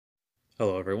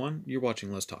Hello everyone, you're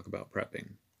watching Let's Talk About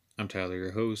Prepping. I'm Tyler,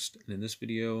 your host, and in this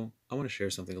video, I want to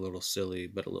share something a little silly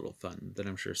but a little fun that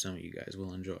I'm sure some of you guys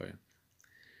will enjoy.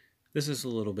 This is a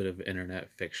little bit of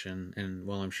internet fiction, and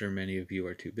while I'm sure many of you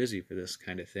are too busy for this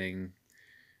kind of thing,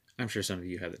 I'm sure some of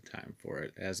you have the time for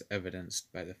it, as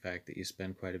evidenced by the fact that you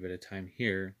spend quite a bit of time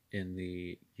here in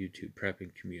the YouTube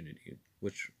prepping community,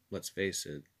 which, let's face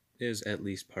it, is at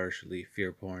least partially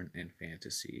fear porn and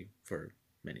fantasy for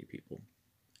many people.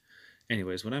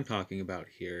 Anyways, what I'm talking about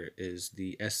here is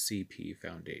the SCP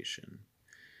Foundation,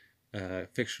 a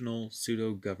fictional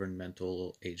pseudo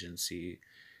governmental agency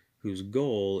whose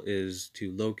goal is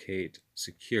to locate,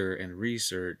 secure, and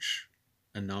research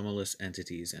anomalous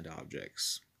entities and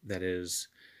objects. That is,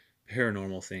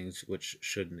 paranormal things which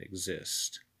shouldn't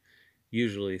exist.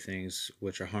 Usually, things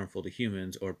which are harmful to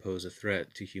humans or pose a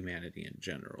threat to humanity in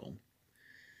general.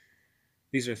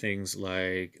 These are things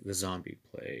like the zombie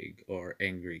plague, or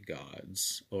angry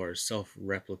gods, or self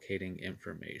replicating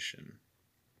information.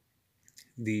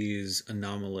 These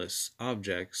anomalous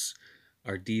objects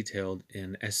are detailed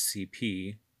in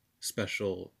SCP,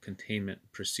 Special Containment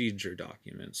Procedure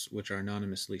documents, which are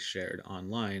anonymously shared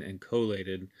online and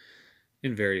collated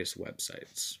in various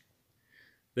websites.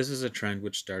 This is a trend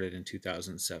which started in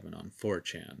 2007 on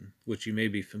 4chan, which you may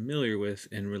be familiar with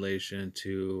in relation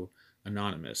to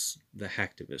Anonymous, the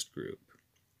hacktivist group.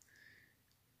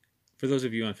 For those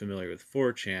of you unfamiliar with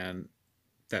 4chan,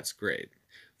 that's great.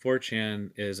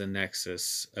 4chan is a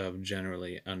nexus of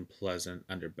generally unpleasant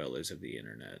underbellies of the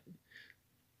internet.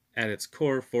 At its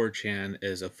core, 4chan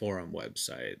is a forum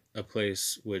website, a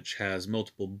place which has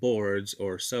multiple boards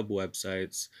or sub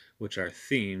websites which are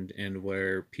themed and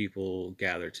where people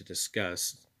gather to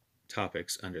discuss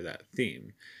topics under that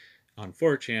theme. On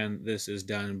 4chan, this is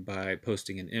done by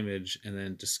posting an image and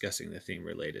then discussing the theme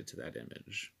related to that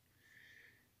image.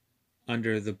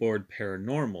 Under the board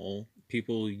paranormal,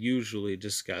 people usually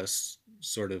discuss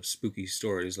sort of spooky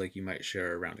stories like you might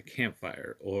share around a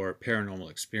campfire or paranormal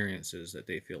experiences that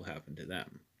they feel happened to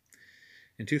them.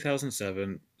 In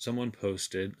 2007, someone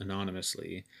posted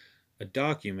anonymously a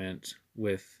document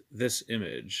with this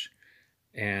image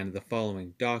and the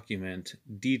following document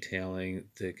detailing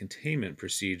the containment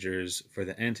procedures for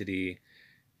the entity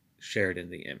shared in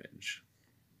the image.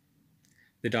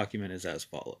 The document is as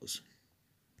follows.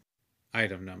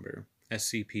 Item number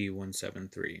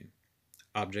SCP-173.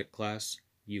 Object class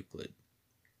Euclid.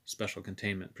 Special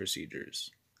containment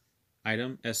procedures.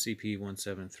 Item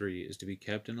SCP-173 is to be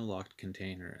kept in a locked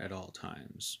container at all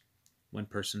times. When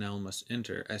personnel must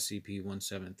enter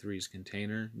SCP-173's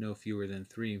container, no fewer than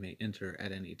 3 may enter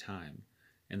at any time,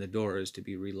 and the door is to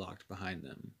be relocked behind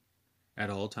them. At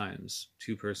all times,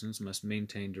 2 persons must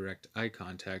maintain direct eye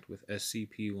contact with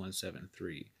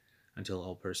SCP-173 until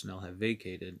all personnel have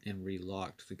vacated and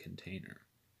relocked the container.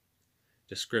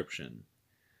 Description: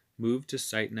 Moved to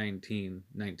Site-19,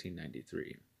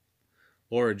 1993.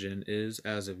 Origin is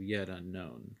as of yet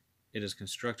unknown. It is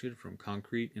constructed from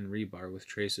concrete and rebar with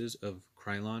traces of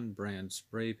Krylon brand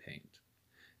spray paint.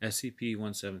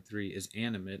 SCP-173 is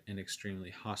animate and extremely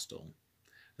hostile.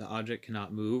 The object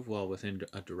cannot move while within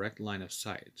a direct line of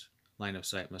sight. Line of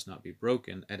sight must not be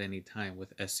broken at any time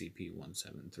with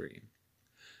SCP-173.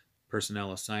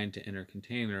 Personnel assigned to enter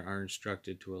container are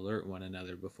instructed to alert one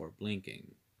another before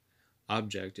blinking.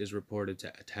 Object is reported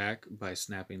to attack by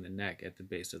snapping the neck at the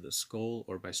base of the skull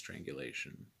or by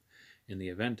strangulation. In the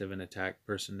event of an attack,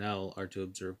 personnel are to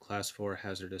observe Class 4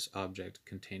 hazardous object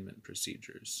containment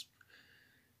procedures.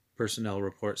 Personnel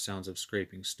report sounds of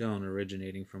scraping stone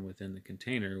originating from within the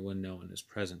container when no one is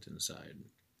present inside.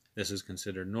 This is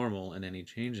considered normal, and any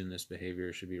change in this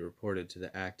behavior should be reported to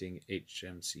the acting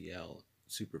HMCL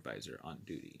supervisor on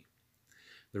duty.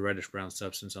 The reddish-brown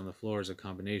substance on the floor is a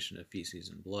combination of feces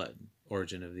and blood.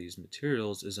 Origin of these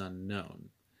materials is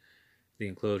unknown. The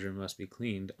enclosure must be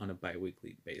cleaned on a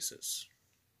biweekly basis.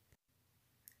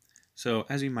 So,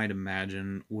 as you might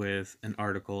imagine, with an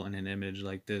article and an image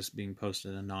like this being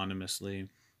posted anonymously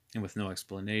and with no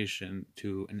explanation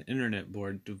to an internet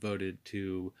board devoted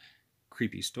to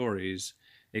creepy stories,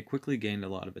 it quickly gained a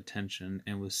lot of attention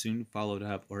and was soon followed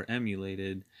up or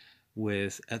emulated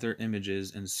with other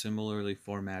images and similarly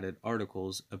formatted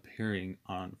articles appearing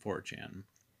on 4chan.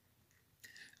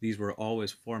 These were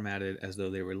always formatted as though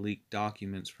they were leaked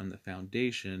documents from the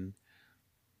Foundation,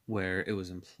 where it was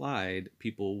implied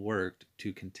people worked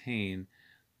to contain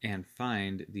and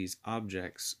find these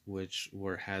objects which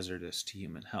were hazardous to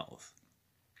human health.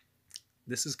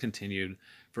 This has continued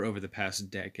for over the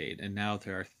past decade, and now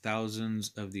there are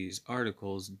thousands of these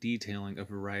articles detailing a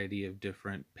variety of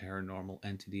different paranormal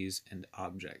entities and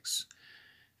objects.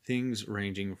 Things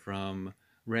ranging from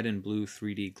red and blue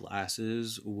 3D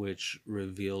glasses, which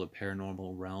reveal a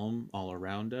paranormal realm all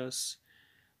around us,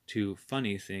 to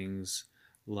funny things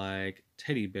like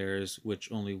teddy bears,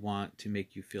 which only want to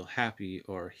make you feel happy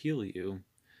or heal you,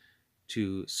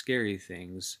 to scary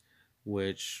things,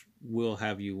 which will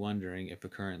have you wondering if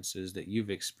occurrences that you've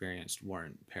experienced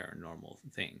weren't paranormal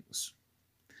things.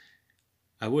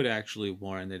 I would actually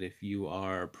warn that if you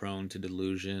are prone to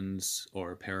delusions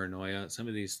or paranoia, some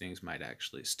of these things might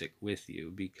actually stick with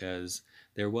you because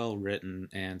they're well written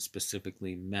and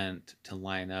specifically meant to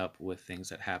line up with things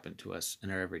that happen to us in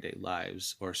our everyday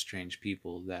lives or strange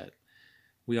people that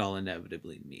we all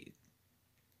inevitably meet.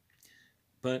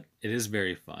 But it is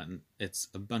very fun. It's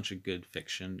a bunch of good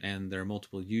fiction, and there are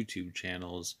multiple YouTube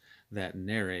channels that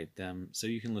narrate them so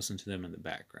you can listen to them in the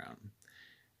background.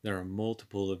 There are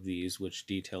multiple of these which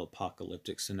detail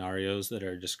apocalyptic scenarios that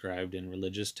are described in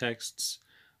religious texts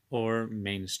or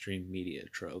mainstream media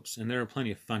tropes, and there are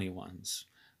plenty of funny ones,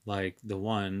 like the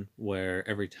one where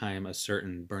every time a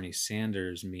certain Bernie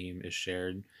Sanders meme is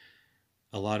shared,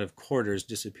 a lot of quarters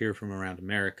disappear from around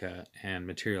America and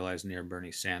materialize near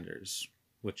Bernie Sanders,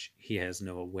 which he has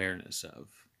no awareness of.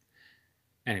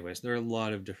 Anyways, there are a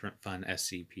lot of different fun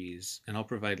SCPs, and I'll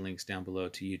provide links down below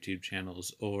to YouTube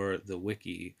channels or the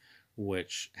wiki,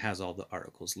 which has all the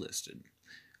articles listed.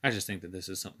 I just think that this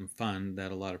is something fun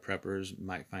that a lot of preppers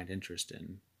might find interest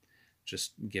in,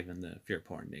 just given the fear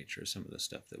porn nature of some of the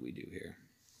stuff that we do here.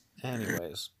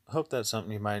 Anyways, hope that's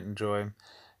something you might enjoy.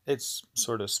 It's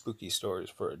sort of spooky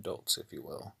stories for adults, if you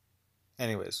will.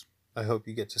 Anyways, I hope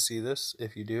you get to see this.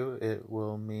 If you do, it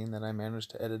will mean that I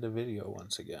managed to edit a video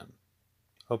once again.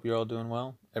 Hope you're all doing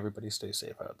well. Everybody stay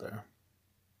safe out there.